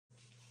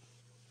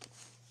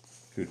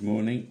Good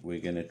morning. We're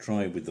going to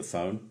try with the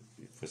phone.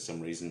 For some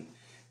reason,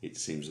 it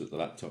seems that the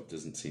laptop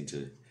doesn't seem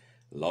to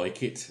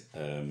like it.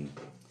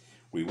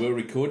 We were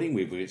recording.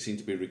 We seemed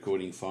to be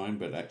recording fine,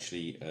 but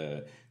actually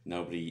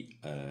nobody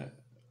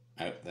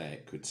out there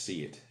could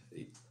see it.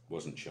 It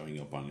wasn't showing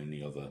up on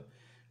any other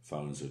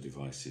phones or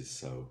devices.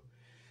 So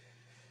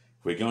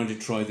we're going to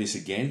try this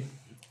again.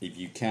 If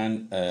you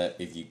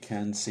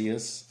can see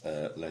us,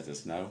 let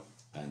us know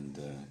and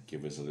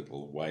give us a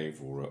little wave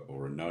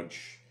or a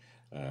nudge.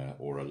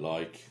 Or a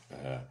like,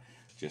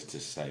 just to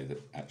say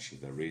that actually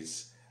there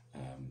is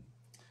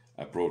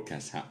a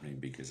broadcast happening,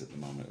 because at the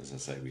moment, as I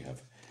say, we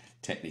have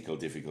technical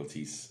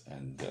difficulties,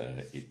 and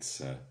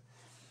it's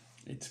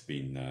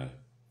been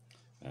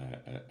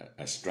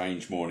a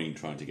strange morning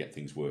trying to get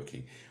things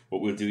working. What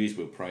we'll do is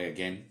we'll pray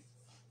again,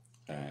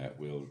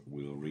 we'll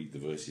read the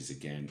verses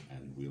again,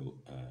 and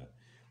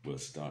we'll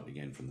start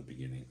again from the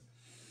beginning.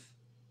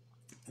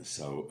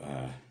 So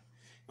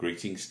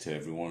greetings to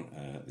everyone.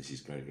 This is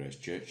Greater Grace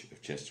Church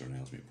of Chester and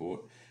Ellesmere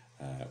Port.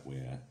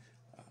 We're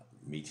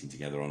meeting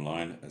together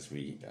online as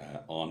we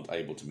aren't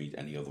able to meet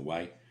any other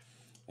way.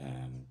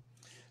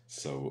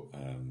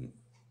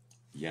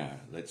 Yeah,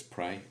 let's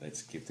pray.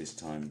 Let's give this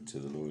time to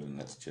the Lord, and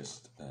let's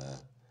just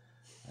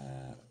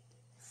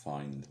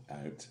find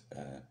out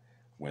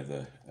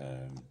whether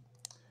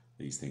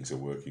these things are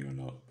working or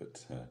not.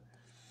 But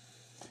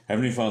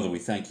Heavenly Father, we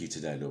thank you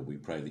today, Lord. We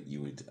pray that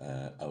you would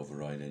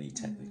override any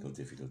technical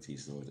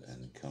difficulties, Lord,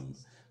 and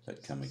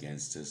come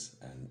against us.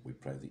 And we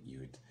pray that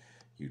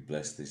you'd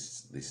bless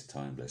this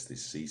time, bless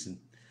this season.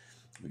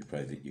 We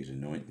pray that you'd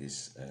anoint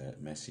this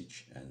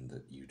message, and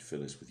that you'd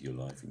fill us with your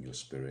life and your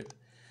spirit,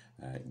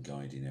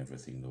 guide in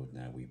everything, Lord.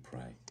 Now we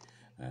pray.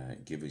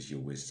 Give us your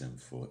wisdom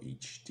for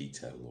each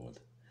detail, Lord.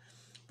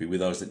 Be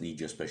with those that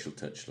need your special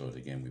touch, Lord.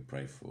 Again, we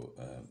pray for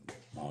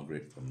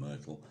Margaret, for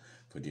Myrtle,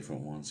 for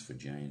different ones, for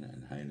Jane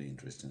and Haley and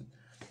Tristan,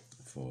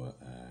 for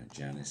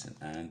Janice and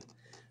Anne,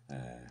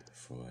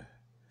 for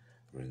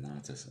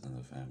Renatus and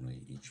the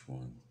family, each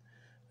one,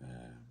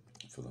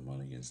 for the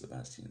Mulligans, the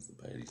Bastians, the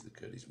Baileys, the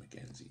Curtis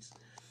Mackenzies,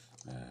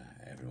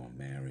 everyone,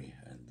 Mary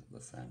and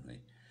the family,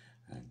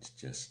 and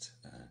just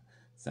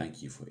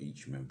thank you for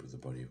each member of the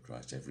body of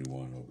Christ,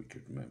 everyone, or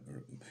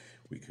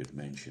we could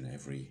mention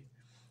every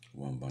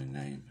one by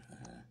name,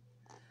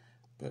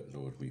 but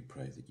Lord, we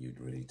pray that you'd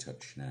really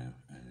touch now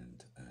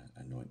and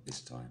anoint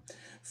this time.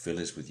 Fill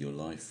us with your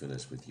life, fill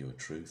us with your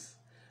truth.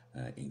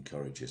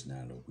 Encourage us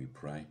now, Lord, we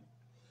pray,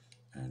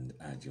 and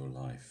add your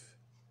life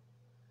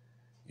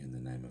in the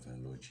name of our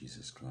Lord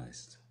Jesus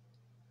Christ.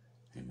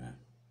 Amen.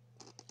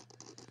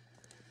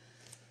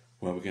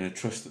 Well, we're going to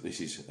trust that this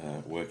is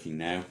working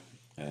now,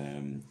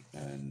 and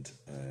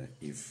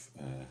if,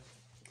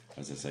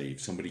 as I say,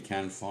 if somebody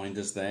can find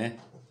us there,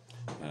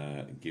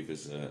 give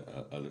us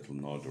a little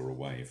nod or a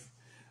wave.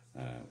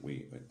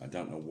 I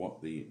don't know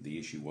what the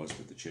issue was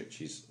with the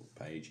church's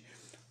page.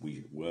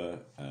 We were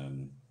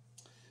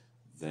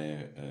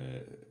there.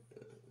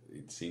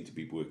 It seemed to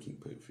be working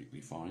perfectly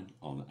fine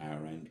on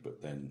our end,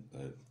 but then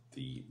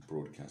the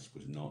broadcast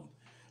was not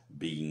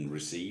being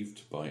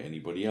received by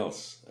anybody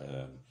else,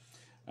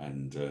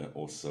 and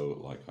also,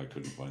 like, I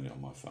couldn't find it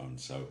on my phone.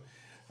 So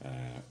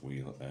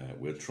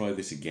we'll try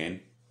this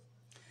again.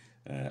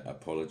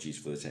 Apologies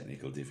for the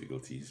technical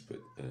difficulties,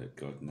 but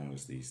God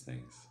knows these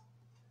things.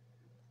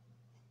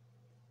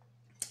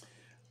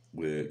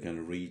 We're going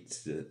to read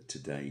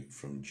today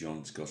from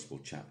John's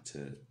Gospel,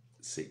 chapter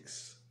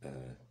 6,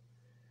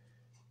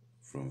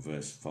 from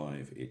verse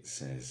 5. It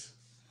says,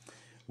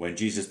 "When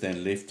Jesus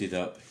then lifted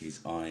up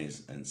his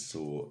eyes and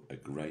saw a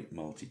great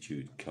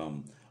multitude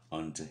come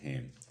unto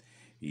him,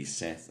 he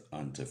saith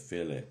unto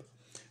Philip,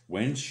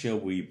 Whence shall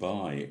we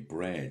buy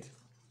bread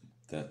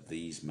that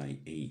these may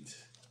eat?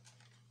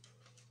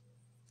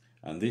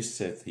 And this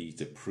saith he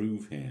to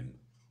prove him,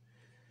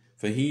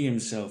 for he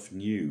himself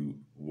knew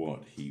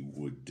what he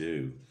would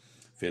do.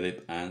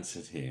 Philip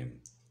answered him,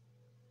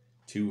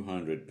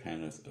 200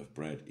 penneth of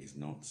bread is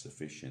not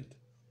sufficient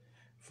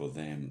for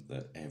them,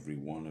 that every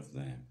one of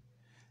them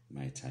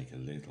may take a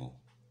little.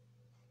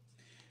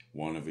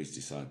 One of his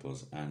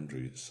disciples,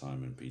 Andrew,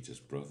 Simon Peter's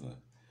brother,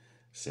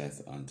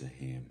 saith unto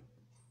him,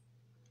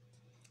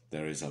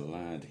 There is a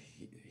lad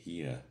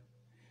here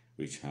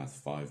which hath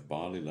 5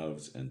 barley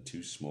loaves and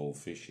 2 small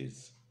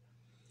fishes.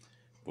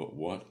 But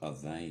what are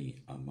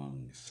they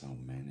among so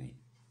many?"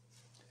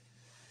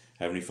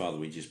 Heavenly Father,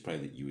 we just pray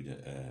that you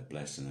would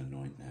bless and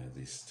anoint now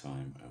this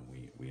time, and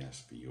we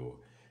ask for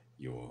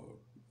your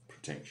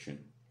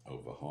protection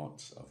over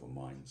hearts, over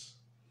minds,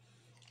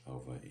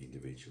 over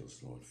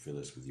individuals, Lord. Fill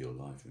us with your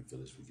life and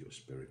fill us with your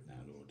spirit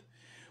now, Lord.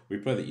 We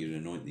pray that you'd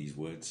anoint these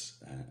words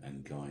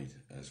and guide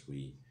as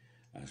we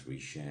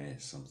share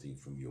something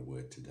from your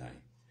word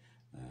today.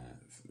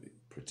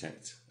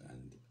 Protect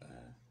and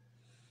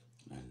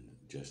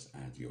just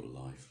add your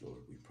life,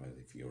 Lord. We pray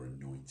that for your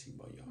anointing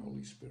by your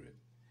Holy Spirit,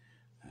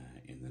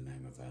 in the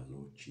name of our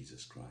Lord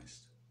Jesus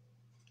Christ.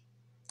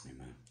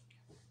 Amen.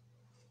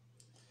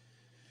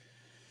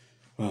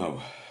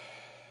 Wow.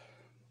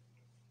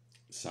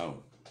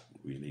 So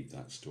we leave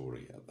that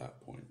story at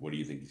that point. What do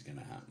you think is going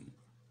to happen?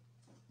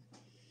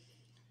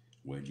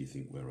 Where do you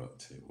think we're up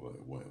to?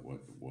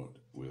 What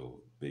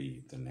will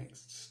be the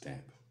next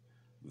step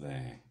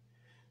there?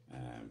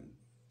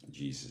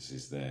 Jesus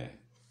is there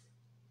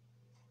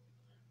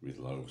with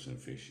loaves and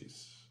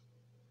fishes,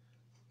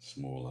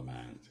 small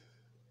amount,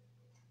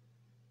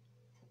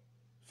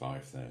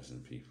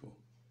 5,000 people.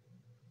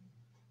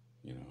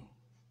 You know,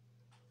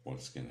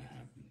 what's going to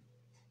happen?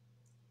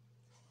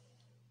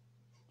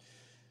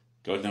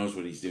 God knows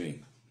what he's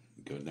doing.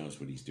 God knows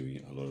what he's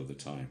doing a lot of the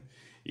time.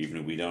 Even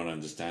if we don't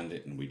understand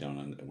it and we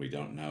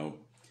don't know,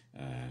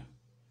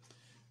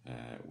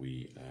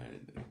 we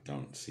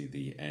don't see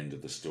the end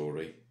of the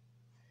story,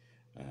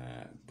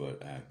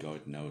 but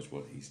God knows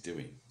what he's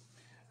doing.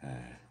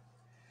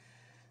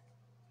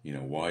 You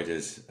know, why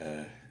does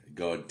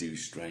God do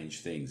strange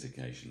things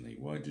occasionally?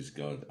 Why does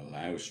God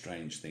allow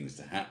strange things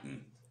to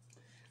happen?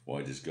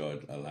 Why does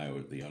God allow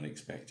the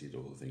unexpected,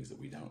 or the things that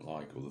we don't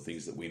like, or the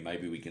things that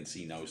maybe we can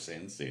see no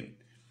sense in?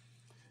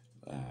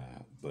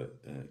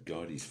 But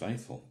God is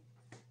faithful.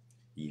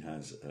 He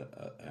has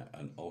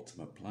an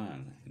ultimate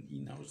plan, and he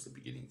knows the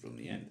beginning from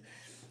the end.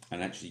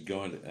 And actually,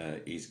 God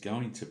is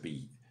going to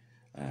be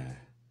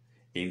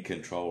in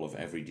control of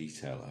every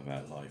detail of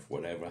our life,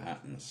 whatever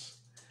happens.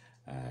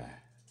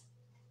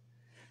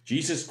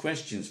 Jesus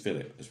questions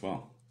Philip as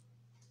well.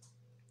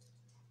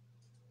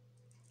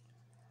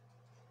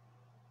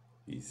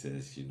 He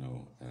says, you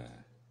know,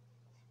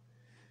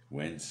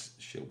 whence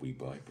shall we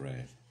buy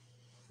bread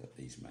that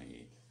these may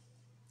eat?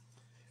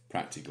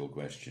 Practical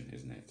question,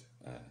 isn't it?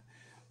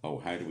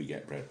 How do we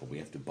get bread? Well, we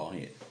have to buy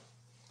it.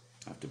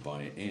 Have to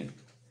buy it in.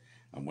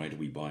 And where do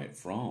we buy it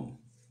from?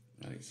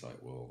 And it's like,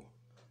 well,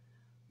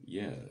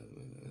 yeah,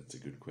 that's a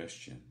good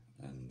question.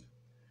 And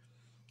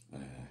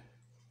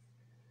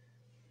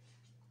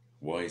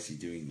why is he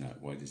doing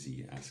that? Why does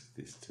he ask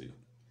this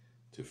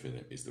to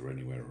Philip? Is there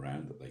anywhere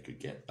around that they could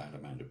get that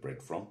amount of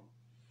bread from?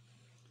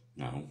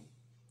 No.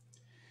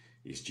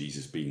 Is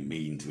Jesus being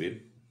mean to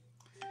him?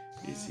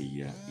 Is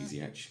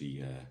he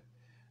actually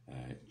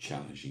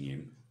challenging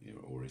him, you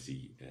know, or is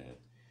he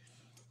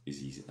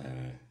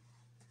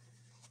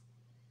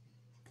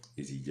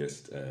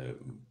just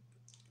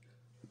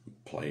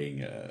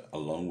playing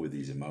along with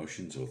his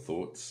emotions or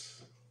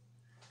thoughts?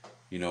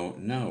 You know,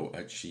 no.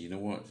 Actually, you know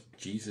what?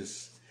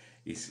 Jesus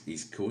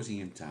is causing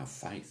him to have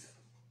faith.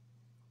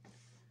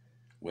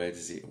 Where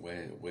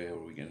are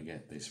we going to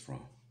get this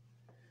from?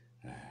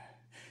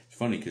 It's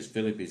funny because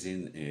Philip is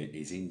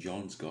in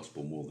John's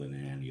Gospel more than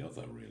in any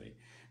other, really.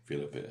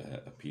 Philip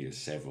appears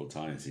several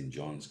times in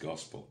John's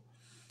Gospel.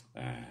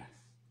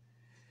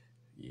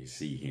 You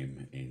see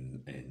him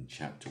in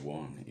chapter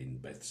 1 in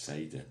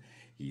Bethsaida.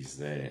 He's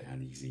there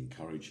and he's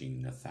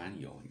encouraging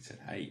Nathanael. He said,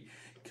 "Hey,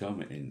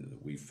 come in.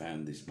 We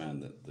found this man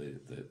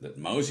that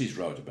Moses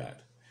wrote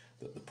about,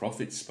 that the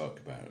prophets spoke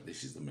about.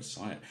 This is the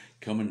Messiah.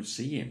 Come and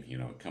see him. You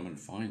know, come and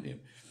find him."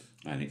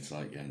 And it's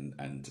like,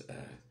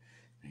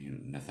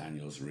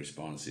 Nathanael's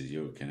response is,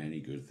 "Can any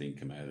good thing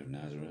come out of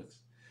Nazareth?"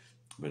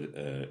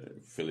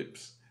 But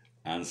Philip's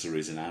answer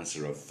is an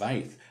answer of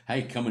faith.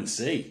 Hey, come and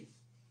see.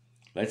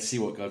 Let's see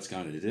what God's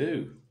going to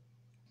do.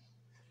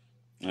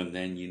 And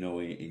then, you know,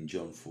 in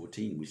John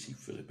 14, we see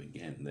Philip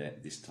again. There,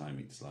 this time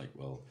it's like,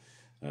 well,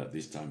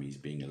 this time he's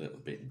being a little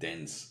bit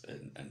dense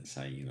and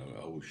saying, you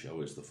know,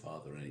 show us the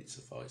Father and it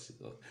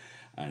suffices.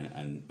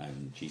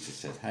 And Jesus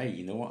said, hey,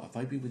 you know what? Have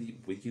I been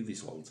with you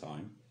this whole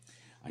time?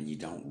 And you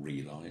don't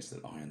realise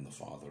that I and the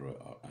Father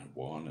are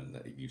one, and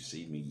that if you've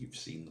seen me, you've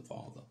seen the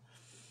Father.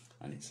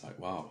 And it's like,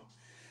 wow.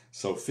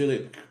 So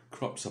Philip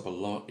crops up a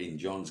lot in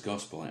John's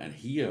Gospel, and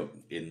here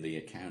in the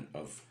account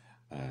of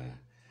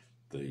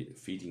the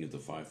feeding of the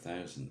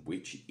 5,000,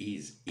 which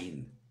is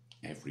in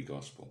every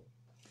Gospel.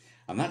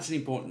 And that's an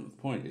important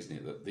point, isn't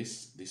it? That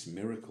this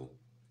miracle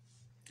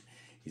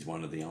is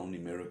one of the only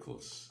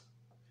miracles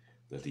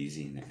that is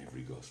in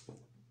every Gospel.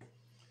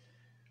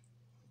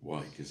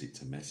 Why? Because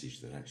it's a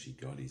message that actually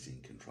God is in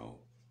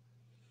control.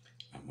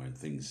 And when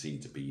things seem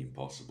to be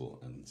impossible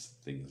and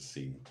things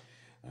seem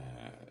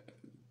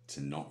to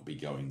not be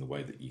going the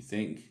way that you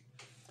think,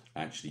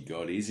 actually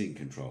God is in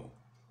control.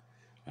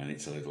 And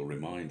it's a little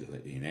reminder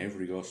that in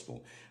every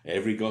gospel,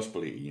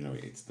 you know,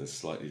 there's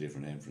slightly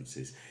different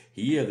emphasis.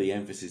 Here the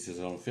emphasis is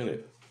on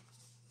Philip.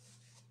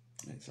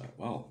 It's like,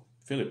 well,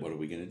 Philip, what are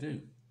we going to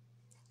do?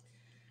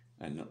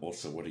 And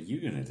also, what are you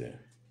going to do?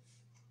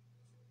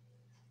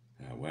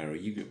 Where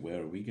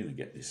are we going to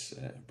get this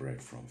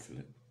bread from,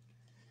 Philip?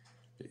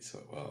 It's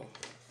like, well,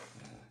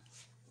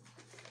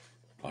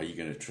 are you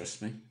going to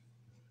trust me?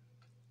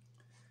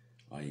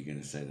 Are you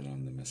going to say that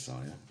I'm the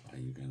Messiah? Are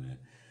you going to...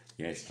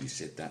 Yes, you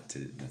said that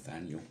to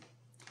Nathanael.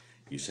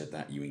 You said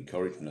that. You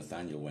encouraged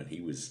Nathanael when he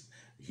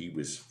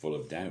was full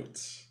of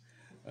doubts.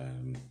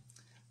 And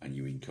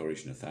you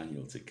encouraged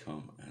Nathanael to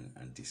come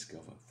and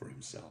discover for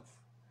himself.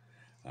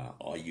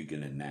 Are you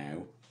going to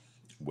now,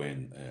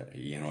 when,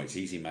 you know, it's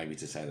easy maybe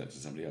to say that to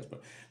somebody else,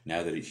 but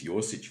now that it's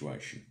your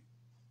situation,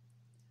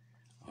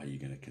 are you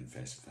going to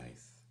confess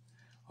faith?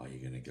 Are you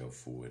going to go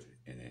forward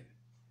in it?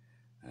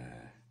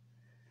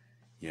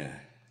 Yeah,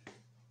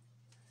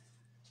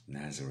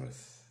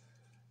 Nazareth.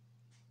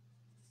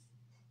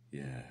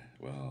 Yeah,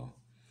 well,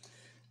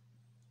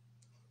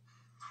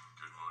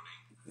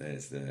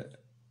 there's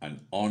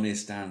an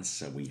honest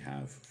answer we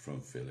have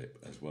from Philip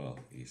as well.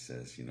 He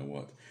says, you know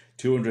what,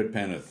 200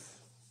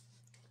 penneth,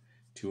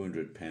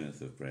 200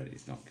 penneth of bread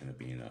is not going to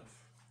be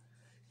enough.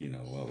 You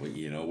know,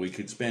 well, we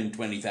could spend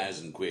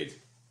 20,000 quid,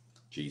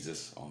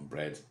 Jesus, on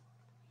bread.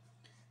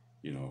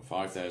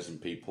 5,000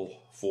 people,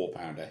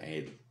 £4 a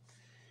head.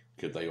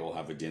 Could they all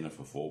have a dinner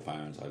for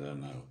 £4? I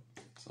don't know.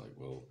 It's like,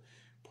 well,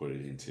 put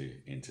it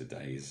in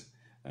today's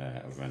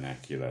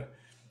vernacular.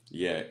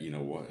 Yeah, you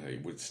know what?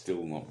 It would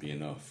still not be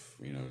enough.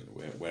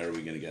 Where are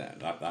we going to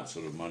get that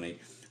sort of money?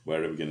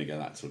 Where are we going to get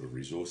that sort of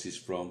resources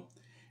from?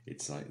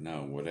 It's like,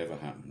 no, whatever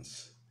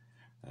happens,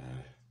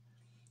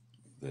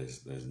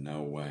 there's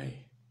no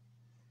way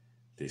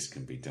this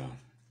can be done.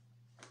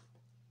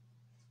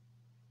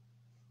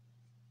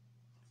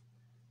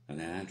 And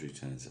then Andrew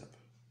turns up,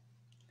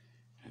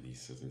 and he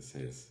sort of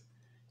says,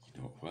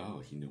 you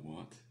know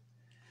what?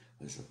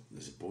 There's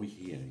a boy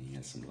here, and he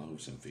has some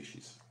loaves and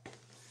fishes.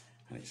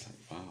 And it's like,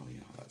 wow,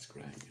 that's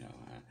great,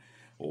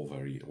 all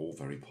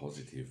very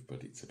positive,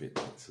 but it's a bit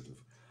like sort of,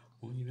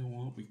 well, you know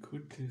what, we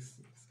could do.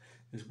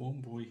 There's one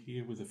boy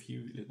here with a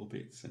few little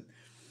bits,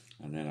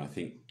 and then I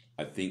think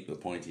the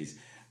point is,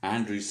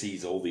 Andrew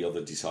sees all the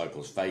other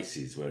disciples'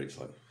 faces where it's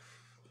like,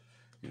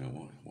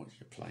 what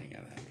you're playing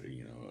at, Andrew?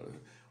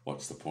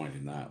 What's the point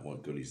in that?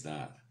 What good is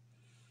that?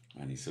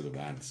 And he sort of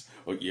adds,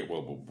 oh yeah,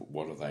 well,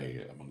 what are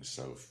they amongst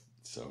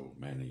so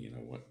many?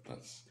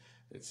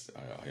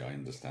 I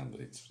understand that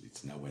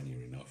it's nowhere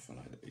near enough, and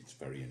it's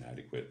very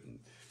inadequate, and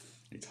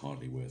it's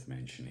hardly worth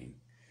mentioning.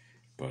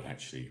 But I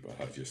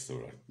just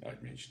thought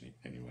I'd mention it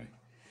anyway.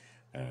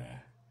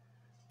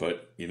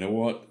 But you know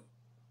what?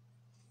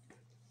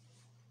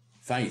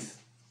 Faith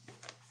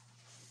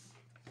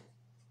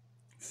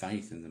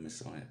in the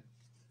Messiah.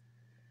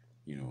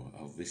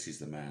 This is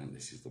the man,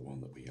 this is the one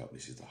that we have,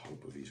 this is the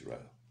hope of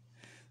Israel.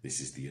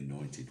 This is the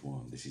anointed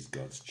one. This is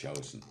God's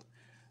chosen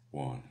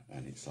one.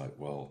 And it's like,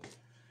 well,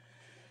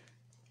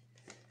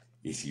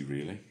 is he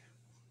really?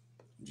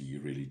 Do you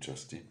really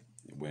trust him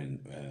when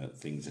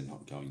things are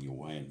not going your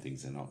way and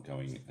things are not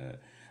going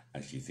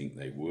as you think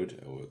they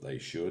would or they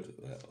should?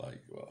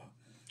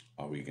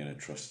 Are we going to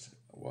trust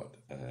what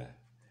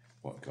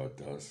God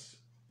does?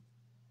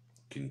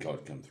 Can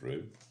God come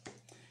through?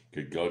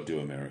 Could God do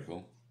a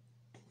miracle?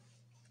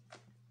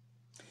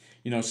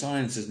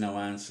 Science has no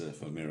answer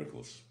for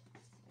miracles.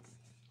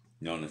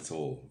 None at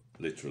all.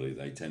 Literally,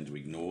 they tend to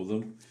ignore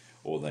them,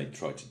 or they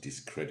try to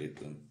discredit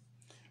them,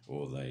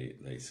 or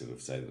they sort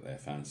of say that they're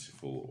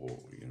fanciful, or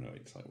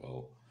it's like,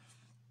 well,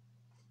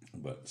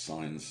 but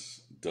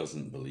science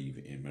doesn't believe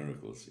in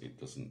miracles. It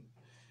doesn't.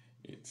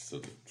 It's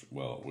sort of,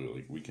 well,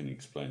 we can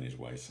explain his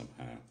way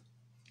somehow,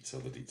 so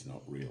that it's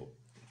not real.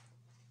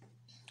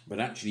 But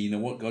actually, you know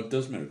what? God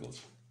does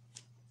miracles.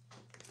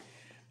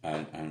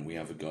 And we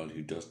have a God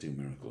who does do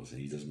miracles, and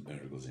he does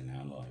miracles in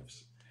our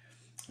lives.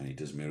 And he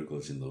does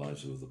miracles in the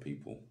lives of other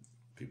people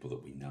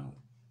that we know.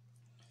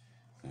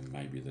 And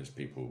maybe there's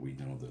people we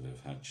know that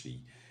have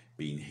actually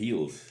been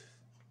healed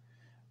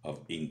of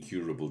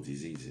incurable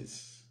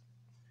diseases.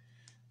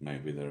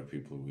 Maybe there are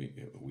people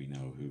we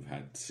know who've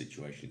had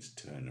situations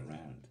turn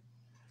around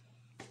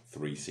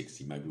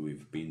 360. Maybe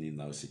we've been in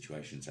those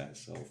situations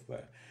ourselves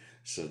where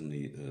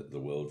suddenly the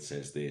world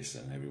says this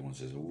and everyone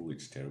says, oh,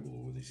 it's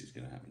terrible, or this is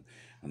going to happen.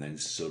 And then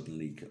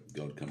suddenly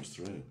God comes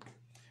through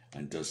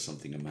and does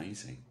something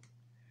amazing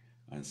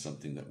and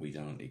something that we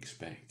don't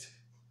expect.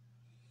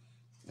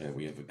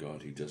 We have a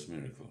God who does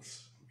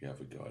miracles. We have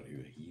a God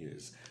who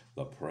hears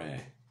the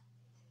prayer.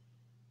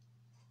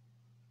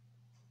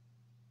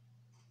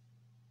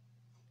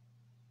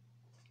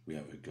 We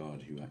have a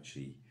God who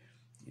actually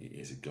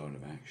is a God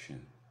of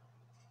action.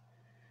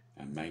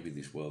 And maybe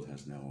this world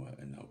has no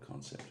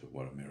concept of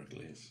what a miracle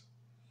is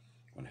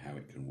and how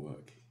it can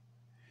work.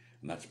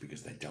 And that's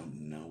because they don't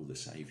know the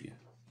Saviour.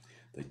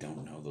 They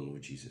don't know the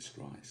Lord Jesus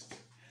Christ.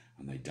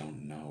 And they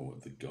don't know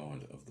the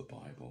God of the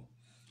Bible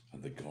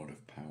and the God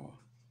of power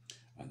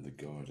and the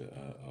God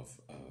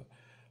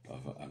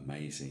of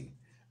amazing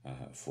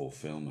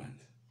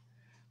fulfillment,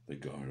 the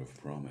God of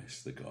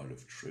promise, the God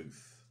of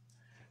truth,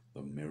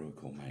 the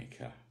miracle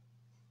maker.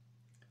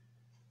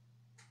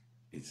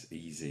 It's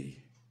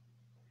easy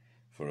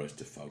for us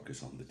to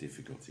focus on the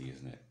difficulty,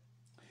 isn't it?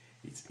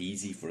 It's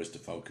easy for us to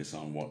focus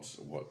on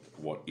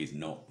what is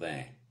not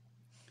there.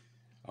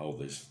 Oh,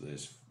 there's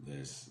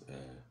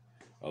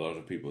a lot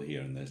of people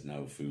here and there's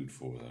no food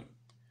for them,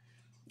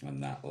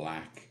 and that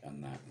lack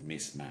and that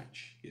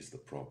mismatch is the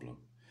problem,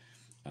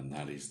 and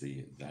that is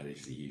the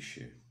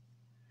issue.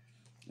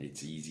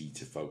 It's easy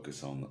to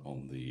focus on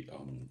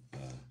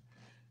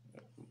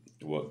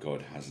what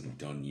God hasn't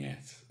done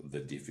yet,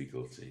 the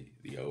difficulty,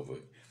 the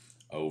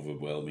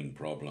overwhelming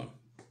problem.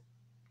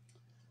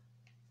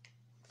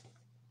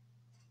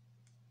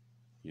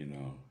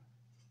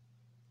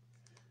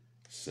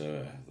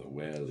 Sir, the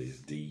well is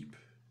deep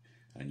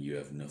and you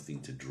have nothing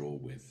to draw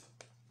with.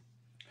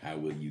 How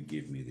will you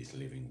give me this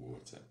living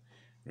water?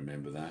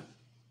 Remember that?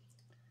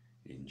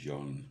 In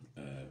John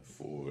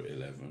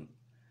 4:11.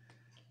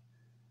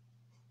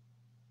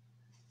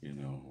 You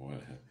know,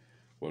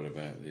 what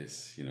about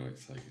this? You know,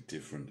 it's like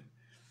different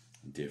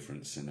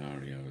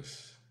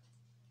scenarios.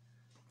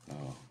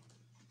 Oh,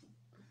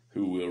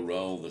 who will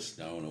roll the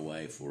stone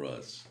away for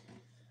us?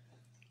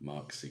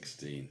 Mark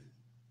 16.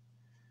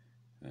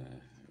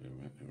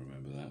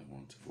 Remember that,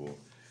 1 to 4.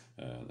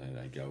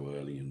 They go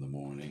early in the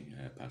morning.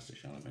 Pastor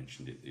Shannon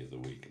mentioned it the other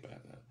week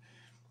about that.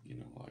 You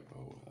know, like,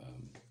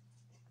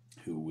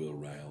 who will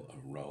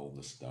roll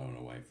the stone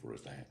away for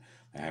us? They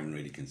haven't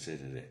really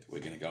considered it. We're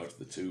going to go to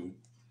the tomb.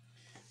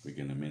 We're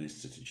going to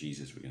minister to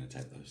Jesus. We're going to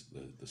take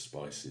the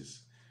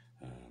spices.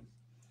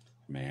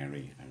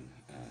 Mary and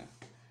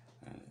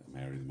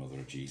Mary, the mother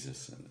of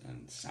Jesus,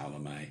 and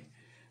Salome.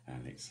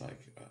 And it's like,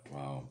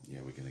 wow, yeah,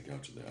 we're going to go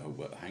to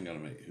but hang on a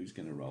minute, who's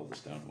going to roll the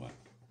stone away?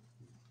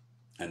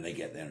 And they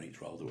get there and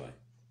it's rolled away.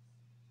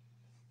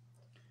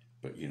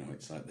 But, you know,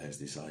 it's like there's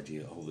this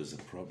idea, there's a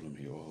problem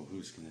here.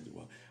 Who's going to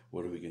do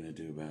what are we going to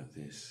do about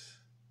this?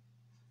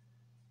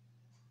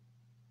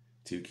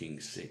 2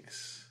 Kings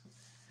 6.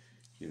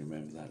 You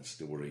remember that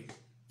story?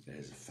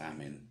 There's a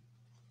famine.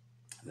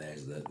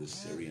 There's the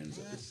Syrians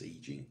are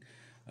besieging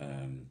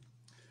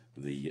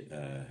the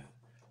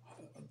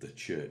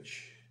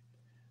church.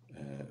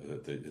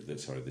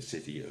 The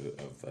city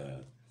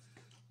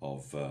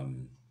of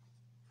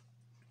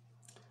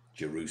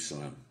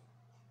Jerusalem.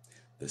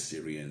 The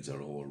Syrians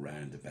are all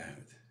round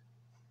about,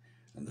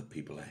 and the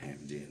people are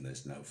hemmed in.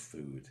 There's no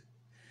food,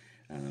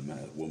 and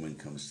a woman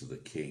comes to the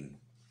king,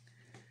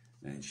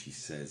 and she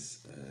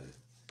says,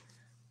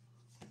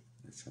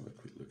 "Let's have a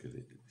quick look at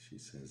it." She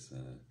says,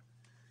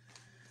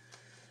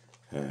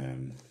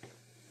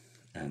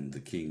 and the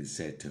king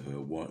said to her,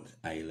 "What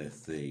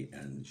aileth thee?"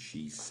 And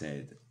she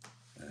said,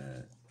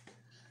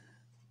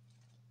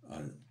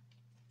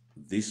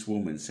 "This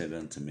woman said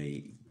unto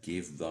me,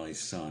 Give thy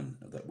son,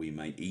 that we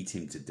may eat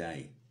him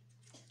today,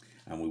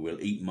 and we will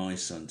eat my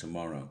son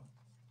tomorrow.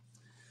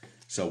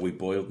 So we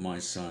boiled my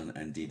son,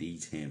 and did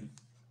eat him.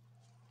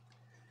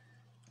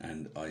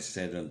 And I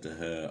said unto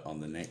her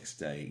on the next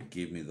day,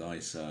 Give me thy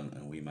son,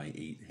 and we may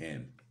eat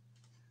him.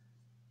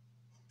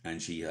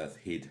 And she hath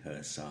hid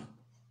her son."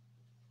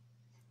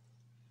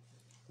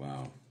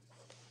 Wow.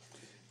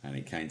 And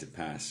it came to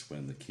pass,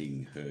 when the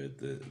king heard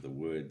the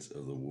words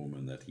of the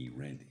woman, that he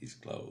rent his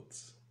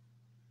clothes.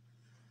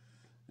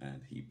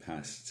 And he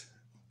passed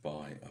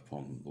by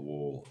upon the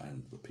wall,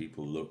 and the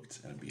people looked,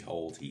 and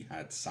behold, he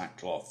had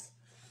sackcloth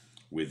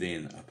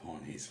within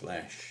upon his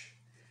flesh.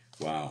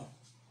 Wow.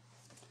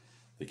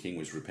 The king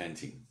was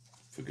repenting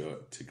to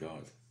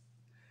God.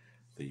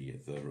 The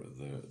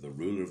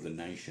ruler of the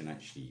nation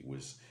actually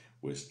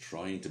was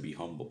trying to be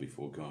humble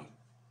before God,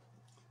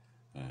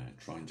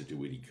 trying to do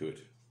what he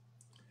could.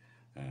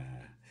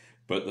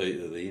 But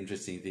the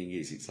interesting thing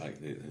is, it's like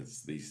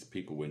these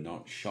people were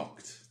not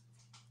shocked.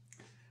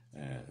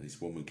 This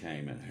woman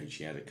came and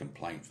she had a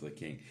complaint for the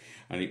king,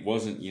 and it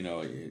wasn't, you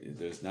know,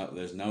 there's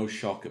no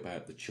shock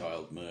about the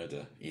child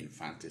murder,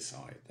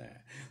 infanticide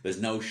there.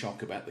 There's no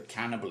shock about the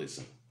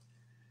cannibalism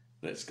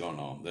that's gone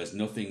on. There's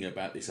nothing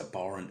about this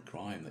abhorrent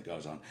crime that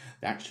goes on.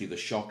 Actually, the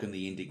shock and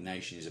the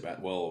indignation is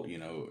about, well, you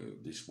know,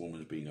 this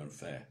woman's being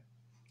unfair.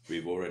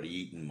 We've already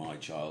eaten my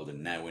child,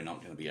 and now we're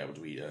not going to be able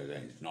to eat her.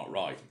 It's not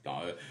right.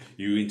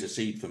 You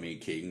intercede for me,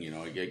 king. You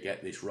know,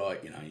 get this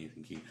right. You know, you're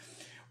thinking,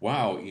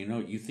 wow. You know,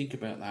 you think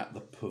about that, the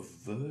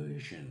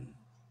perversion,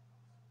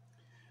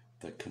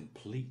 the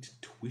complete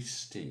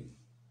twisting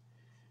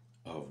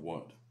of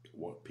what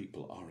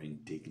people are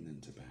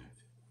indignant about.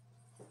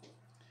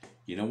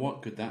 You know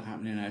what? Could that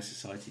happen in our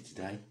society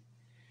today?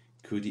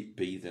 Could it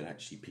be that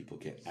actually people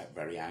get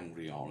very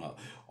angry on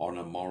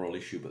a moral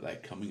issue, but they're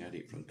coming at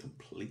it from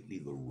completely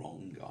the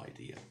wrong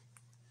idea?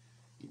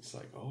 It's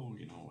like, oh,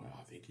 you know,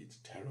 I think it's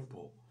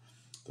terrible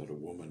that a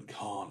woman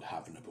can't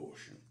have an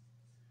abortion.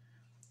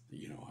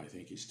 You know, I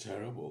think it's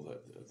terrible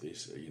that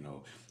this, you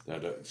know,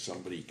 that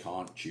somebody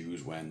can't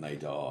choose when they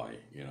die.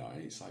 You know,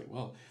 and it's like,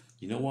 well,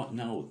 you know what?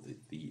 No,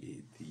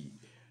 the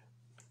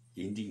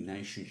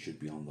indignation should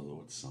be on the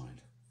Lord's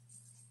side.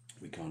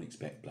 We can't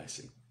expect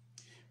blessing.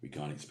 We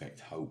can't expect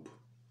hope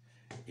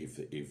if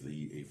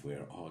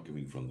we're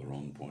arguing from the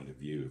wrong point of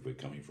view, if we're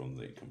coming from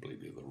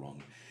completely the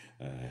wrong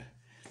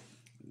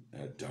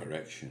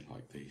direction.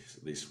 Like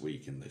this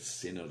week in the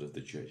Synod of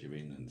the Church of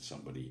England,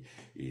 somebody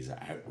is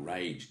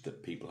outraged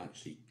that people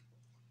actually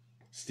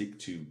stick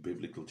to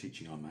biblical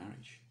teaching on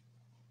marriage.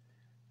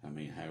 I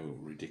mean, how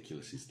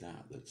ridiculous is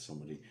that? That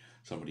somebody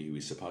who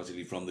is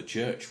supposedly from the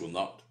church will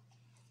not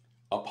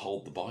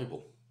uphold the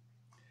Bible,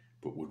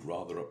 but would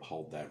rather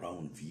uphold their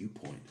own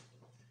viewpoint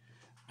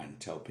and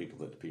tell people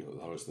that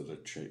those that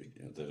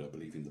are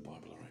believing the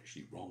Bible are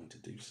actually wrong to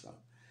do so.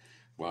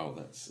 Wow,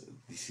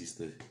 this is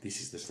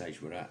the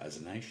stage we're at as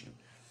a nation,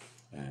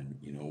 and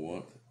you know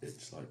what?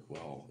 It's like,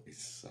 well,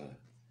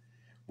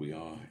 we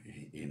are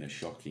in a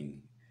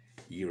shocking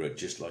era,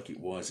 just like it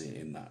was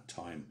in that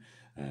time.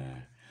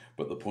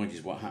 But the point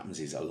is, what happens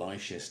is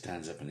Elisha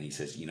stands up and he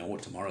says, you know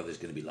what, tomorrow there's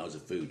going to be loads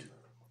of food.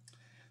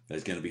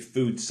 There's going to be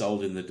food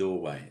sold in the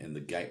doorway, in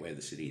the gateway of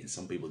the city. And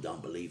some people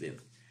don't believe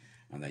him.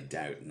 And they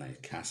doubt and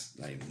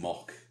they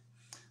mock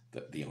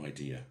the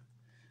idea.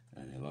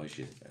 And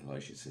Elisha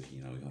says,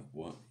 you know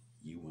what?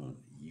 You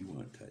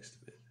won't taste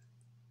of it.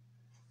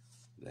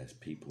 There's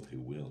people who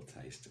will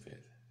taste of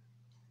it.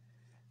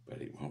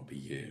 But it won't be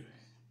you.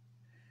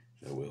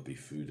 There will be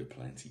food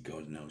aplenty.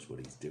 God knows what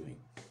he's doing.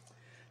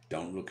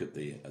 Don't look at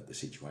the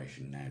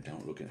situation now.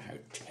 Don't look at how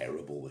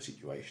terrible the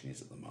situation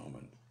is at the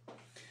moment.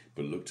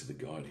 But look to the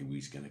God who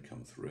is going to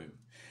come through.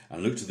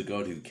 And look to the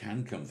God who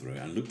can come through.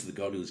 And look to the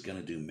God who is going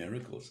to do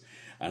miracles.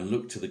 And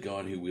look to the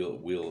God who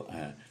will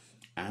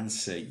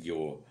answer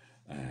your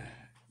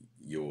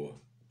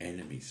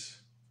enemies.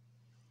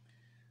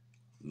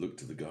 Look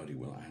to the God who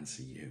will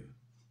answer you.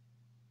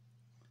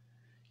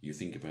 You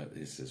think about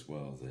this as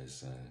well.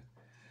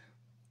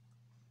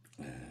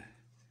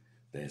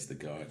 There's the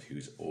God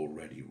who's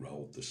already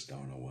rolled the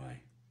stone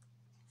away.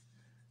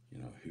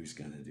 You know, who's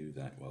going to do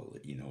that? Well,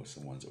 you know,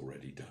 someone's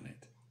already done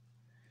it.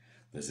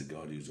 There's a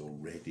God who's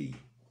already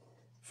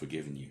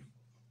forgiven you.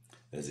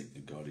 There's a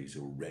God who's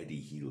already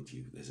healed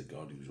you. There's a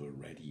God who's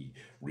already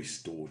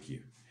restored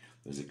you.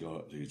 There's a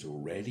God who's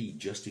already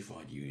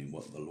justified you in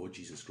what the Lord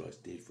Jesus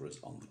Christ did for us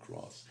on the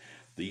cross.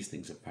 These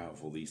things are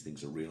powerful. These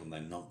things are real, and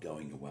they're not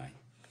going away.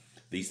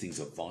 These things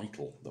are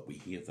vital, that we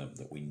hear them,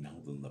 that we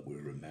know them, that we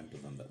remember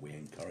them, that we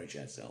encourage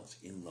ourselves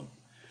in them.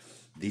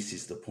 This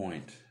is the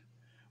point.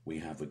 We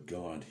have a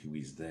God who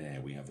is there.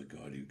 We have a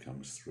God who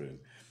comes through.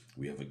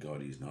 We have a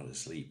God who's not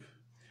asleep.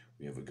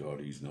 We have a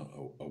God who's not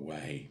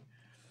away.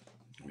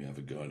 We have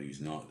a God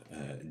who's not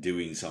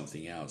doing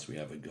something else. We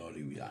have a God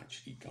who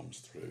actually comes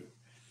through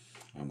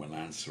and will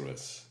answer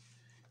us.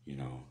 You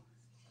know,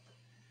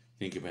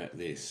 think about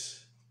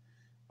this.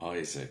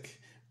 Isaac,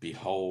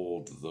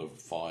 behold the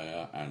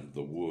fire and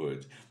the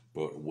wood,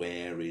 but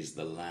where is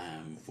the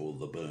lamb for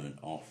the burnt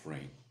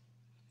offering?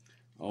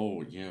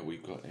 Oh, yeah,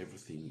 we've got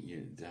everything.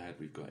 Yeah, Dad,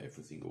 we've got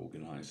everything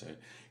organised. So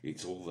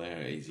it's all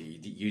there.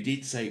 You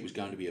did say it was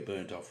going to be a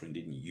burnt offering,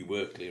 didn't you? You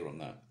were clear on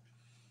that.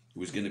 It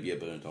was going to be a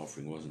burnt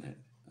offering, wasn't it?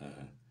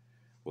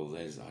 Well,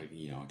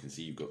 I can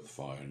see you've got the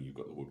fire and you've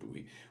got the wood, but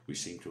we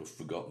seem to have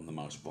forgotten the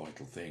most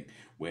vital thing.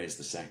 Where's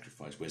the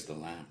sacrifice? Where's the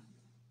lamb?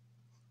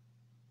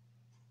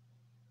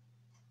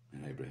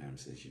 And Abraham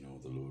says, you know,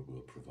 the Lord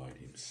will provide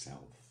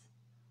himself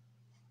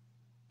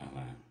a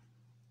lamb.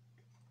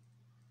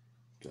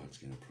 God's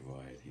going to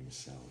provide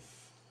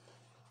himself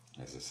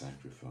as a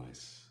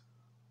sacrifice.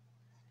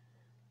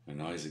 And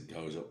Isaac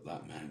goes up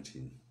that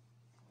mountain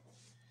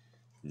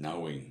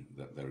knowing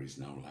that there is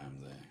no lamb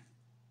there.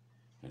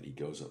 And he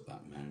goes up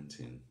that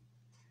mountain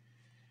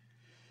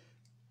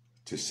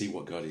to see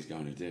what God is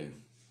going to do.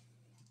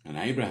 And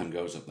Abraham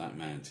goes up that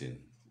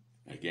mountain,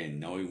 again,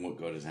 knowing what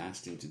God has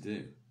asked him to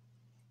do.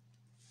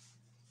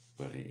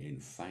 But in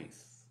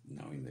faith,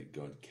 knowing that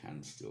God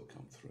can still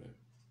come through.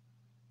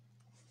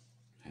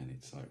 And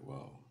it's like,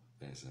 wow,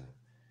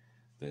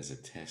 there's a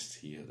test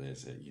here.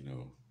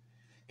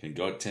 Can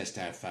God test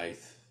our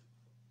faith?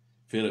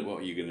 Philip, what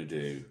are you going to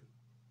do?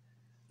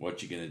 What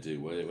are you going to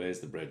do? Where's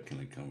the bread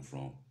going to come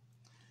from?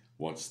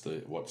 What's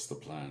the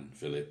plan,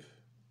 Philip?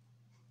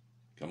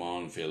 Come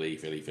on, Philly.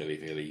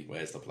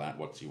 Where's the plan?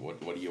 What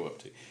are you up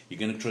to? You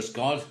going to trust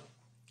God?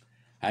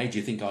 Hey, do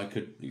you think God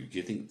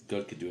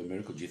could do a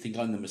miracle? Do you think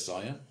I'm the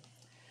Messiah?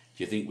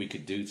 Do you think we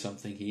could do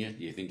something here?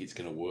 Do you think it's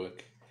going to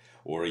work?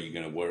 Or are you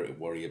going to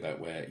worry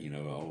about where,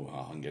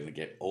 I'm going to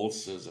get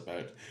ulcers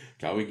about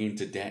going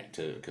into debt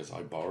because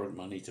I borrowed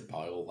money to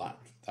buy all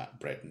that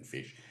bread and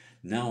fish?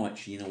 No,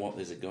 actually, you know what?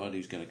 There's a God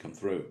who's going to come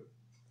through.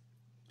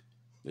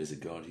 There's a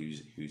God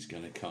who's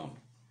going to come.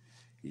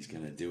 He's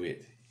going to do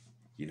it.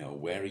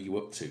 Where are you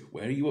up to?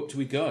 Where are you up to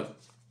with God?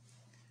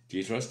 Do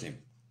you trust him?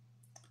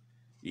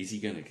 Is he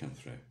going to come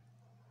through?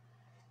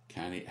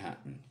 Can it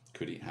happen?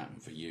 Could it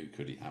happen for you?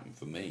 Could it happen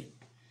for me?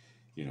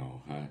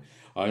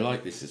 I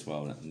like this as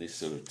well, and this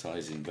sort of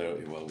ties in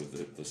very well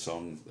with the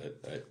song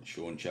that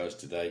Sean chose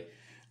today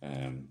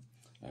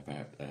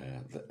about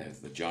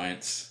the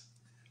giants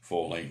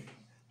falling,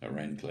 a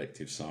Wren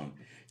Collective song.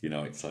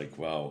 It's like,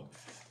 wow.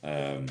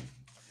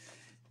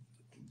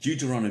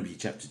 Deuteronomy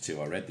chapter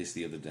 2, I read this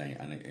the other day,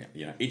 and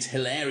it's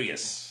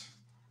hilarious.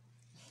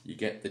 You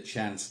get the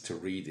chance to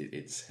read it,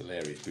 it's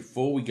hilarious.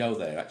 Before we go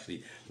there,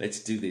 actually, let's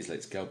do this.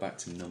 Let's go back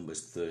to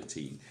Numbers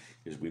 13,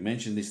 because we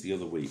mentioned this the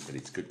other week, but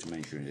it's good to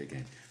mention it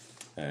again.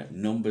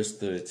 Numbers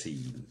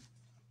 13,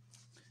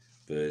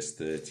 verse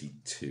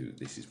 32.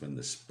 This is when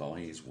the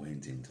spies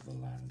went into the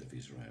land of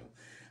Israel.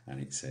 And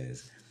it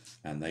says,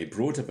 and they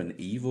brought up an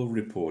evil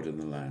report of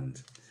the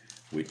land,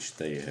 which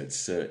they had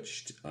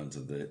searched unto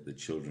the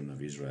children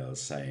of Israel,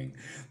 saying,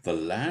 the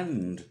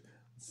land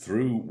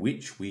through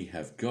which we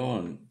have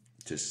gone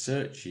to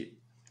search it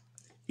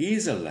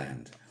is a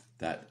land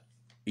that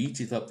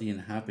eateth up the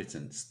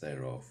inhabitants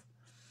thereof.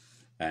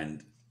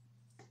 And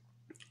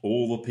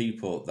all the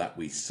people that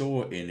we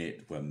saw in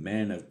it were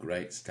men of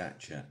great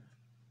stature.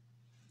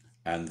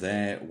 And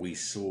there we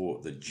saw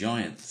the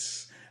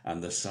giants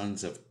and the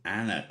sons of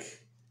Anak,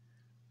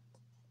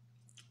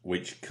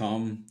 which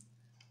come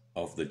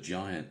of the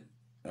giant,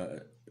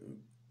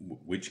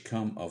 which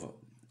come of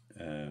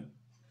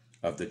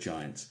the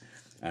giants,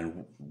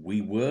 and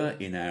we were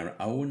in our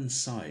own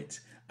sight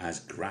as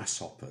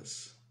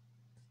grasshoppers,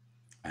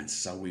 and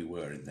so we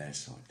were in their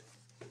sight.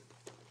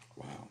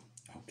 Wow.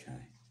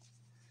 Okay.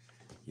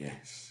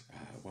 Yes.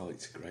 Well,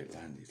 it's a great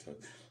land. It's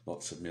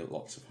lots of milk,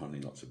 lots of honey,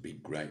 lots of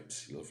big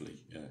grapes. Lovely.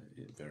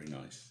 Very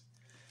nice.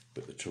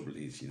 But the trouble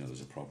is,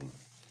 there's a problem.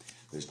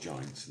 There's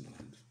giants in the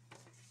land.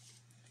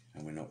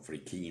 And we're not very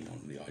keen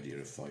on the idea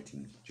of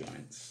fighting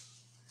giants.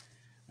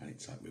 And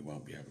it's like we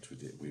won't be able to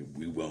do it.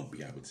 We won't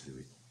be able to do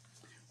it.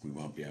 We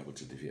won't be able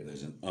to defeat it.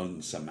 There's an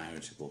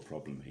unsurmountable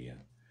problem here.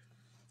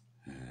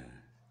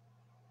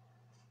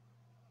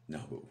 No,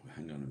 but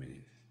hang on a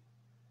minute.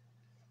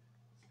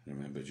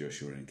 Remember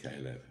Joshua and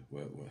Caleb?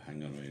 Well,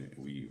 hang on a minute.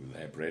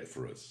 They're bread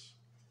for us.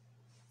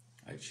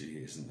 Actually,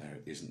 isn't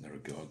there a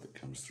God that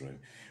comes through?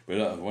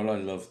 But what I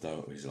love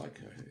though is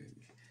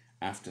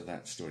after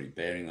that story,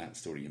 bearing that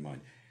story in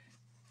mind,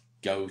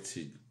 go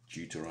to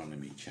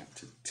Deuteronomy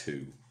chapter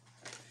 2.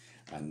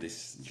 And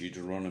this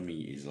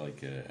Deuteronomy is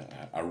like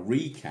a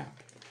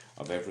recap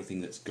of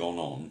everything that's gone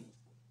on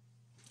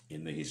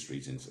in the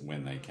history since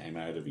when they came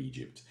out of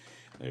Egypt.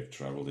 They've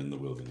travelled in the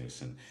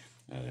wilderness, and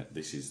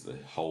this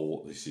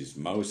is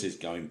Moses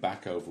going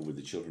back over with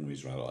the children of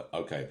Israel.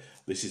 Okay,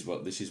 this is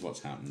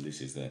what's happened.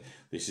 This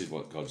is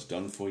what God's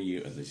done for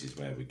you, and this is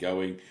where we're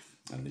going,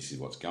 and this is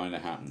what's going to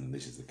happen, and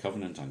this is the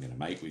covenant I'm going to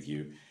make with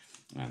you.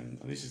 And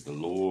this is the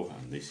law,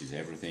 and this is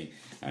everything,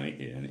 and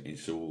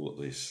it's all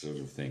this sort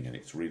of thing, and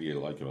it's really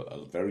like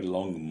a very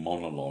long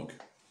monologue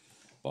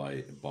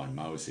by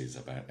Moses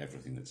about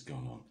everything that's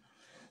gone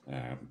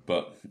on.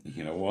 But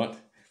you know what?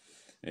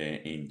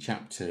 In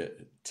chapter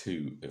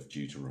 2 of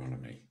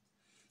Deuteronomy,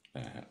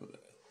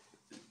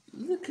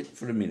 look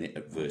for a minute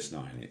at verse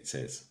 9. It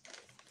says,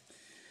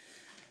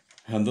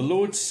 "And the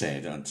Lord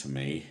said unto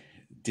me,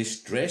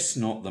 Distress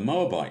not the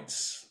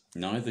Moabites,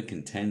 neither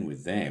contend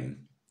with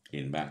them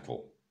in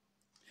battle.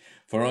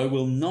 For I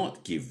will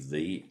not give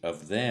thee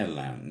of their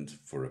land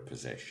for a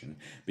possession,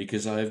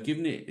 because I have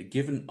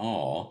given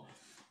Ar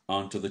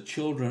unto the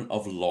children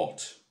of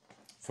Lot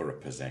for a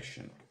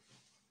possession.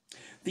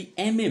 The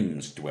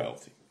Emims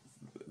dwelt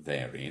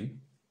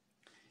therein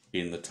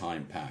in the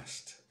time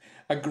past,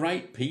 a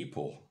great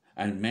people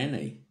and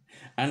many,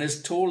 and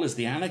as tall as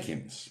the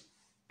Anakims,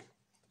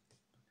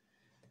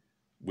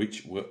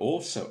 which were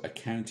also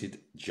accounted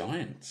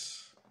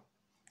giants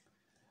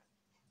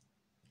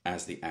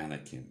as the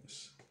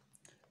Anakims.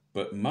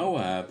 But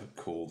Moab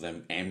called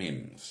them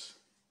Emims."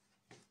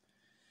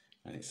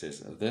 And it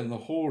says, "Then the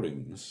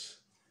Horims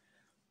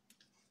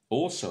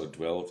also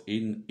dwelt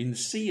in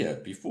Seir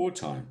before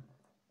time.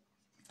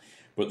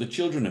 But the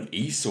children of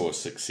Esau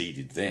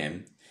succeeded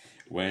them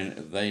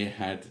when they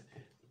had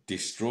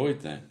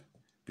destroyed them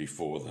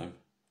before them,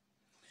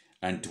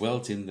 and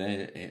dwelt in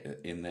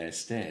their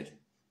stead,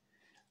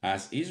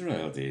 as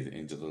Israel did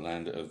into the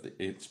land of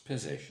its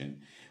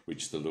possession,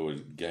 which the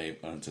Lord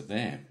gave unto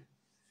them."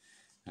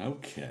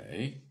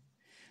 Okay.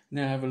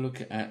 Now have a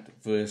look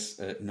at verse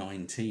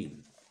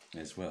 19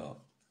 as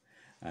well.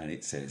 And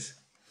it says,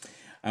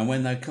 "And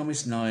when thou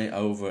comest nigh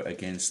over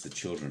against the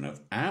children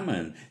of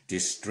Ammon,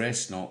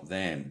 distress not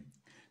them,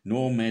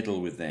 nor meddle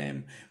with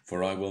them,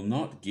 for I will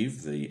not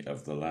give thee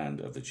of the land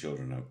of the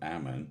children of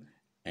Ammon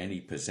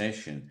any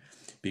possession,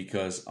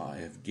 because I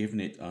have given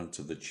it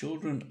unto the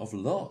children of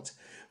Lot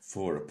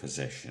for a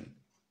possession.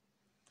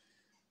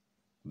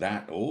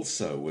 That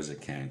also was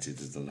accounted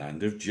as the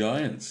land of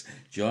giants.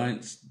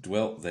 Giants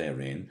dwelt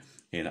therein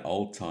in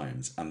old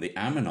times, and the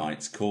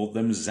Ammonites called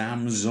them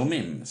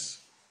Zamzummims.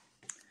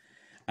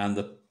 And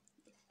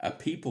a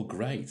people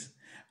great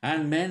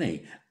and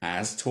many,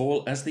 as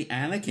tall as the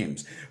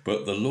Anakims.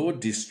 But the Lord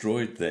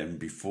destroyed them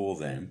before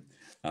them,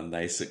 and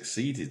they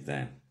succeeded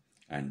them,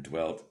 and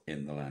dwelt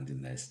in the land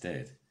in their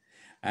stead,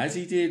 as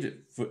he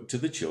did to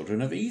the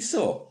children of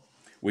Esau,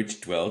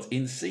 which dwelt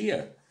in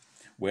Seir,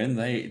 when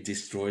they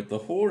destroyed the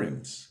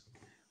Horims,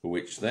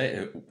 which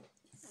they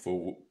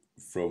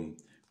from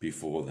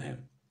before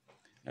them,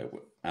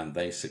 and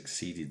they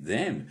succeeded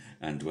them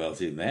and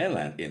dwelt in their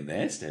land in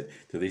their stead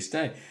to this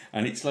day."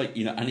 And it's like,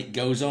 and it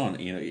goes on,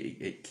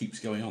 it keeps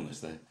going on.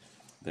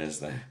 There's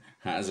the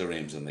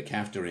Hazarims and the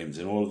Caphtorims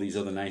and all of these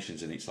other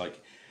nations, and it's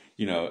like,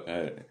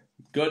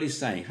 God is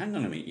saying, hang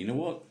on a minute, you know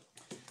what?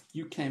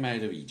 You came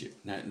out of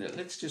Egypt. Now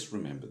let's just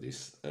remember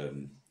this.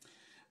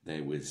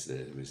 There was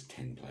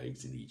 10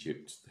 plagues in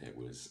Egypt. There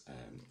was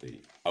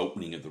the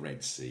opening of the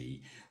Red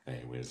Sea.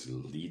 There was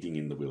leading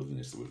in the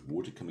wilderness. There was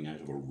water coming out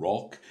of a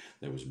rock.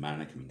 There was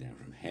manna coming down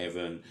from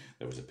heaven.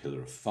 There was a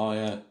pillar of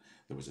fire.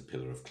 There was a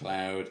pillar of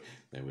cloud.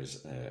 There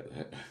was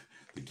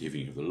the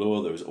giving of the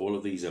law. There was all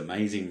of these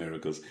amazing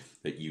miracles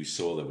that you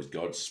saw. There was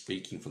God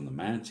speaking from the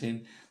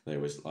mountain. There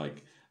was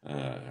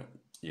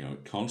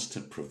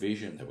constant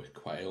provision. There were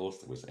quails.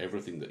 There was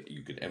everything that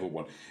you could ever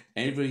want.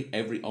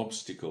 Every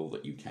obstacle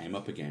that you came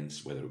up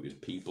against, whether it was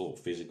people or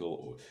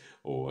physical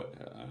or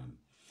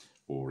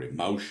or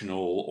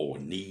emotional or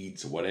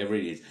needs or whatever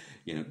it is,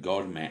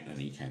 God met and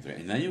he came through.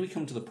 And then we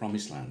come to the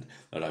promised land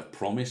that I've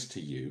promised to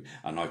you,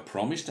 and I've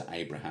promised to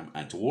Abraham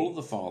and to all of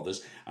the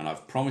fathers, and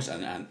I've promised,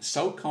 and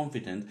so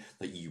confident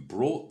that you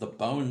brought the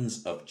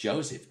bones of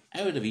Joseph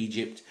out of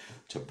Egypt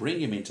to bring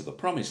him into the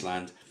promised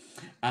land.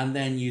 And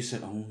then you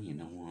said, oh, you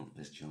know what,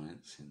 there's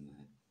giants in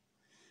there.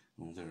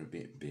 Oh, they're a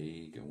bit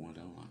big. Oh, I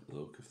don't like the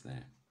look of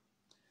them.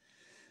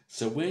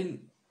 So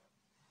when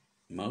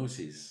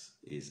Moses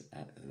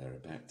they're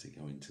about to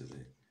go into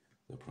the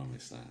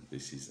promised land.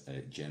 This is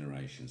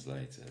generations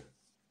later,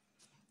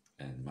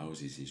 and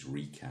Moses is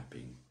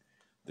recapping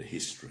the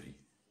history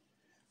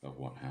of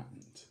what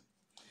happened.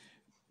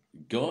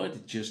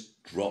 God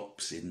just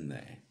drops in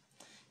there.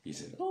 He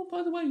said, "Oh,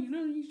 by the way, you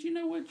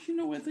know where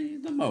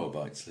the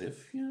Moabites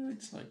live?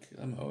 It's like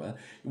Moab.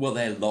 Well,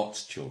 they're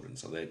Lot's children,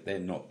 so they're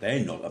not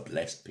a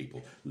blessed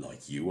people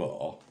like you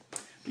are.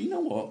 But you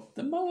know what?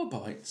 The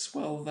Moabites,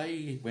 well,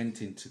 they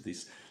went into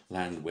this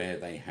land where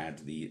they had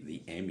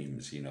the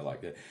Emims,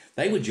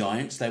 they were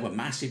giants, they were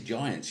massive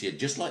giants,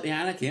 just like the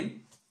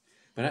Anakim.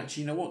 But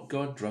actually, you know what?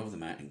 God drove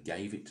them out and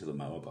gave it to the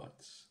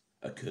Moabites,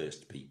 a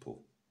cursed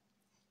people.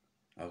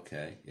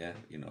 Okay, yeah,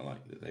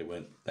 they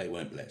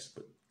weren't blessed,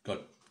 but God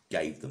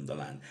gave them the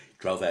land,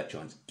 drove out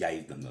giants,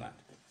 gave them the land.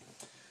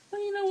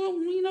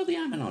 And the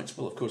Ammonites,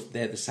 well, of course,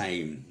 they're the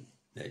same.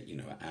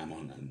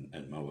 Ammon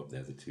and Moab,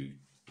 they're the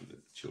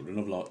children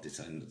of Lot,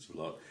 descendants of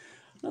Lot.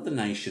 Another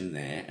nation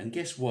there, and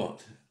guess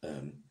what?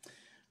 There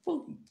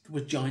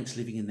were giants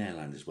living in their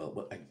land as well.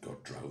 But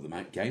God drove them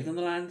out, gave them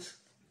the land.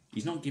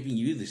 He's not giving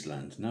you this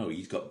land. No,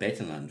 he's got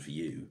better land for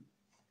you.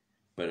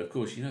 But of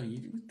course,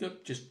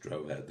 God just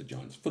drove out the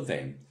giants for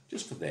them,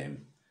 just for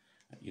them.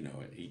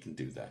 He can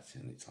do that,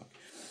 and it's like,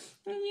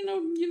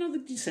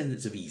 the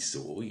descendants of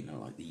Esau,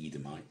 like the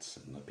Edomites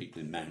and the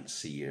people in Mount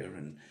Seir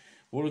and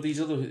all of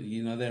these other,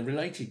 they're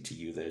related to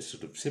you. They're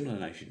sort of similar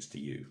nations to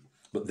you,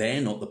 but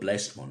they're not the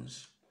blessed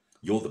ones.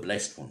 You're the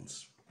blessed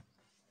ones.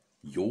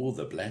 You're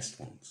the blessed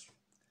ones.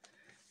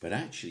 But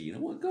actually,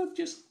 what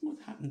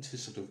happened to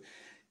sort of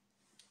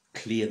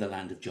clear the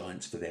land of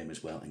giants for them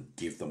as well and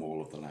give them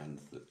all of the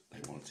land that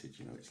they wanted?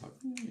 It's like,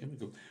 here we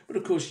go. But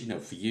of course,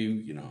 for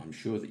you, I'm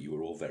sure that you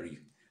were all very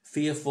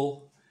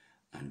fearful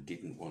and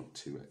didn't want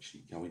to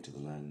actually go into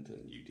the land,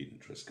 and you didn't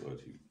trust God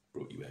who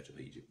brought you out of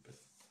Egypt. But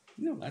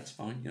that's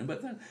fine.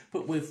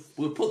 But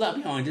we'll put that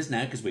behind us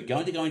now, because we're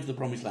going to go into the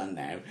promised land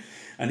now,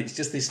 and it's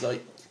just this,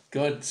 like,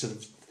 God sort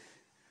of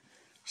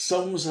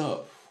sums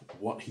up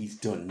what he's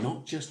done,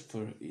 not just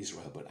for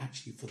Israel, but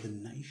actually for the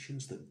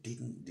nations that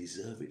didn't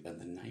deserve it, and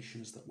the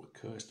nations that were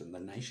cursed, and the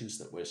nations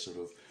that were sort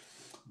of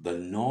the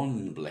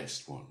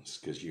non-blessed ones.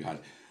 Because you had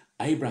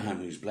Abraham,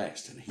 who's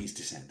blessed, and his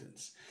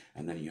descendants,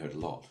 and then you had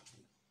Lot,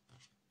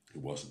 who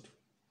wasn't,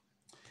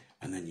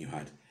 and then you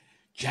had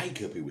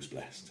Jacob, who was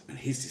blessed, and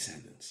his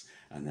descendants,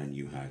 and then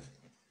you had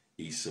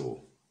Esau,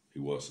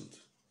 who wasn't.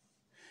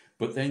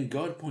 But then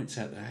God points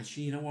out that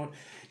actually, you know what?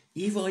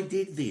 If I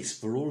did this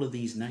for all of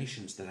these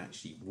nations that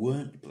actually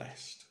weren't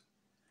blessed,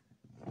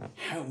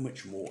 how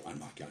much more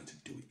am I going to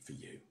do it for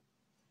you?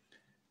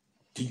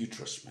 Do you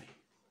trust me?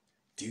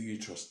 Do you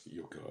trust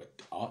your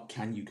God?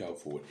 Can you go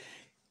forward?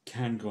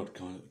 Can God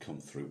come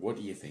through? What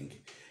do you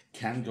think?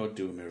 Can God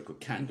do a miracle?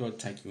 Can God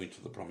take you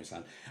into the promised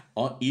land?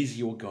 Is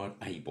your God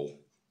able?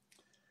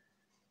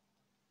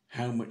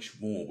 How much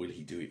more will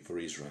he do it for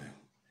Israel?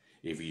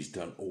 If he's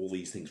done all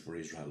these things for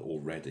Israel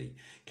already,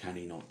 can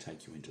he not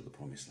take you into the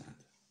promised land?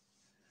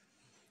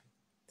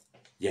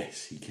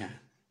 Yes, he can.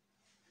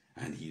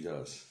 And he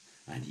does.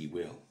 And he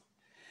will.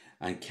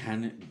 And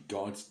can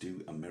God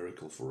do a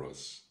miracle for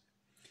us?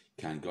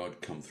 Can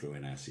God come through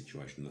in our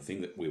situation? The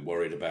thing that we're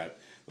worried about,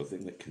 the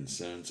thing that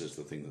concerns us,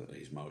 the thing that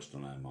is most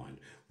on our mind,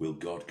 will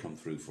God come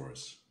through for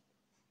us?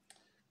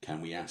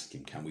 Can we ask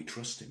him? Can we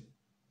trust him?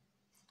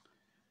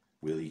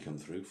 Will he come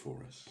through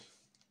for us?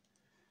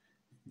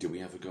 Do we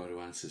have a God who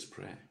answers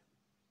prayer?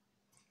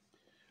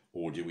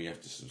 Or do we have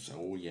to say,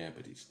 oh yeah,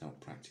 but it's not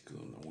practical,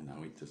 and oh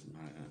no, it doesn't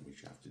matter, and we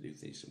have to do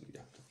this, and we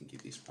have to think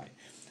it this way,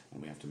 and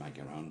we have to make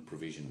our own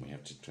provision, we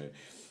have to try.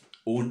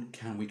 Or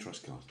can we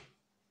trust God?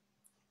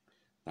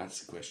 That's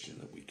the question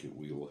that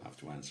we all have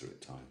to answer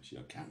at times.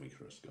 Can we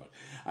trust God?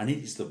 And it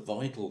is the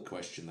vital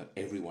question that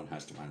everyone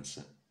has to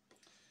answer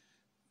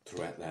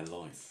throughout their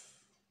life.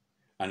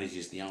 And it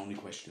is the only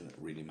question that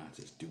really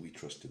matters. Do we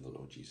trust in the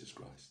Lord Jesus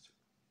Christ?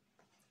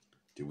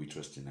 Do we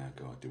trust in our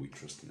God? Do we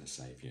trust in a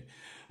Saviour?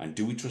 And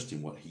do we trust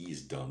in what he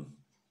has done?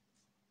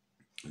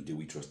 And do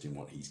we trust in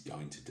what he's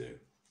going to do?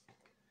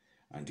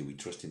 And do we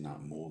trust in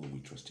that more than we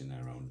trust in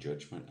our own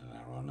judgment and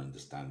our own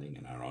understanding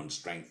and our own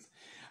strength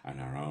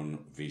and our own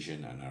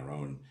vision and our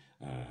own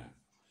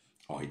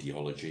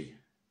ideology?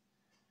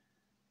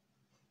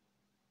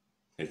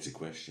 It's a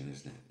question,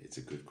 isn't it? It's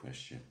a good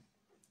question.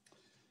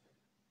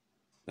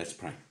 Let's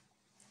pray.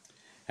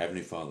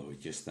 Heavenly Father, we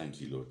just thank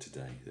you, Lord,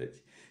 today that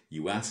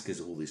you ask us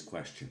all this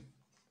question.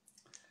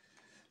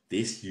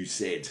 This you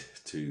said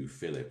to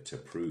Philip to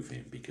prove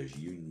him, because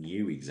you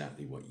knew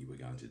exactly what you were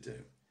going to do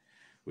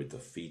with the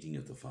feeding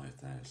of the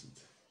 5,000.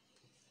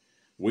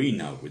 We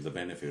know, with the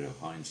benefit of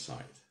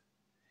hindsight,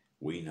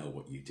 we know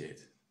what you did.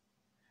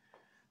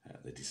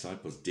 The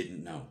disciples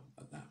didn't know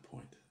at that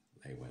point.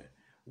 They were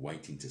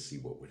waiting to see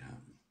what would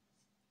happen.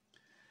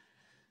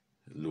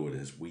 Lord,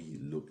 as we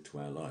look to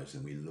our lives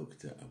and we look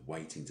to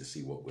waiting to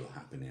see what will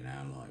happen in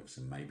our lives,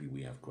 and maybe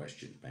we have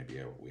questions, maybe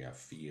we have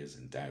fears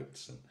and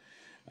doubts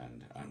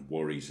and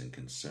worries and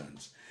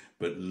concerns.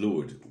 But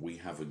Lord, we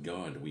have a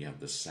God, we have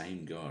the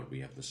same God,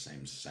 we have the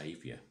same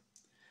Saviour,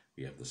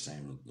 we have the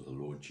same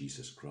Lord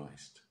Jesus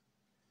Christ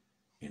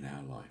in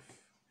our life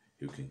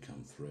who can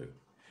come through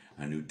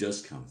and who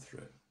does come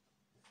through.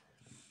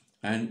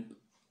 And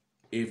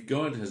if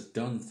God has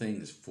done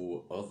things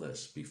for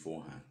others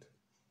beforehand,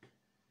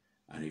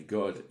 and if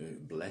God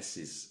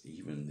blesses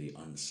even the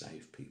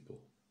unsaved people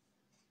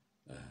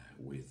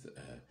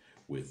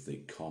with the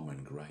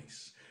common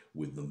grace,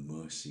 with the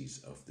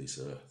mercies of this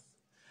earth,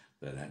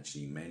 that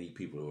actually many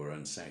people who are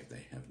unsaved,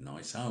 they have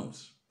nice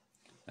homes,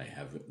 they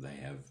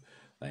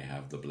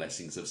have the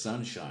blessings of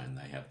sunshine,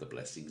 they have the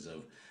blessings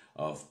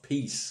of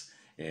peace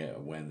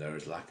when there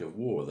is lack of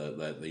war.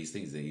 That these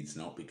things, it's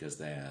not because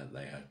they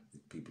are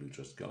people who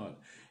trust God.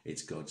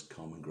 It's God's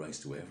common grace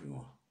to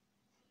everyone.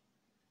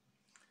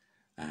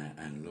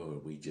 And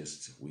Lord, we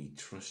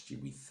trust you.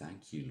 We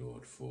thank you,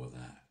 Lord, for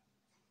that.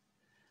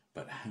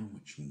 But how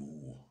much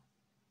more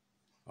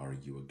are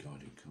you a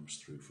God who comes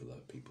through for the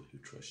people who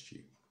trust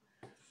you,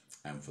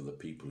 and for the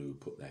people who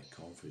put their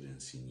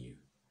confidence in you,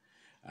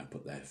 and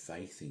put their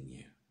faith in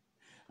you,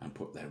 and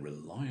put their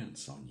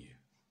reliance on you.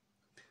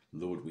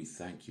 Lord, we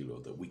thank you,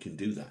 Lord, that we can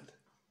do that.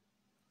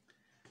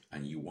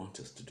 And you want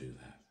us to do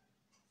that.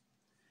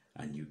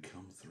 And you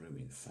come through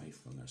in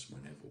faithfulness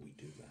whenever we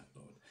do that,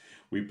 Lord.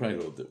 We pray,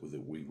 Lord, that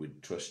we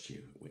would trust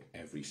you with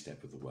every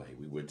step of the way.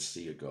 We would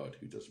see a God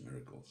who does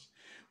miracles.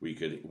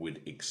 We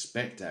would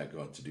expect our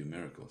God to do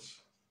miracles.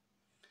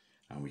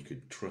 And we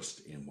could trust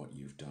in what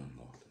you've done,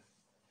 Lord.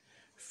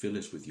 Fill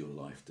us with your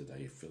life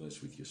today. Fill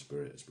us with your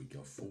Spirit as we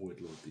go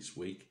forward, Lord, this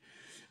week.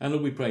 And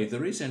Lord, we pray, if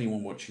there is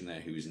anyone watching there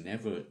who's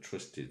never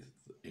trusted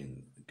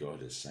in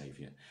God as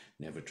Saviour,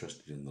 never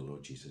trusted in the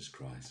Lord Jesus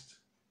Christ,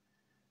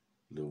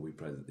 Lord, we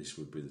pray that this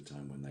would be the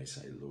time when they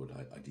say, Lord,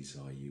 I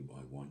desire you,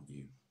 I want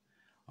you,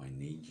 I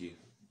need you,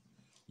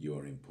 you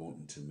are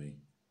important to me,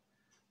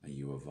 and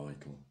you are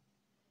vital,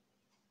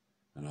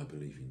 and I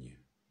believe in you.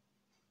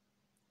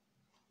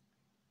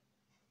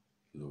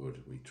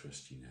 Lord, we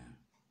trust you now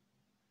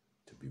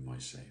to be my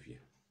Saviour.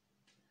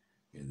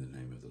 In the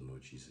name of the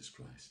Lord Jesus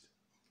Christ.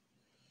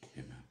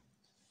 Amen.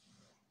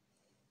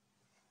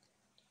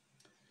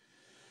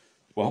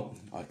 Well,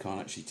 I can't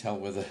actually tell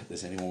whether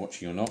there's anyone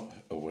watching or not,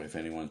 or if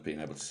anyone's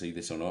been able to see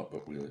this or not,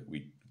 but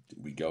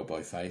we go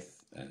by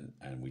faith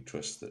and we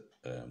trust that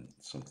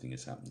something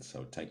has happened.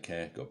 So take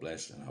care, God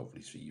bless, and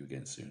hopefully see you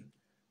again soon.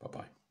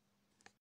 Bye-bye.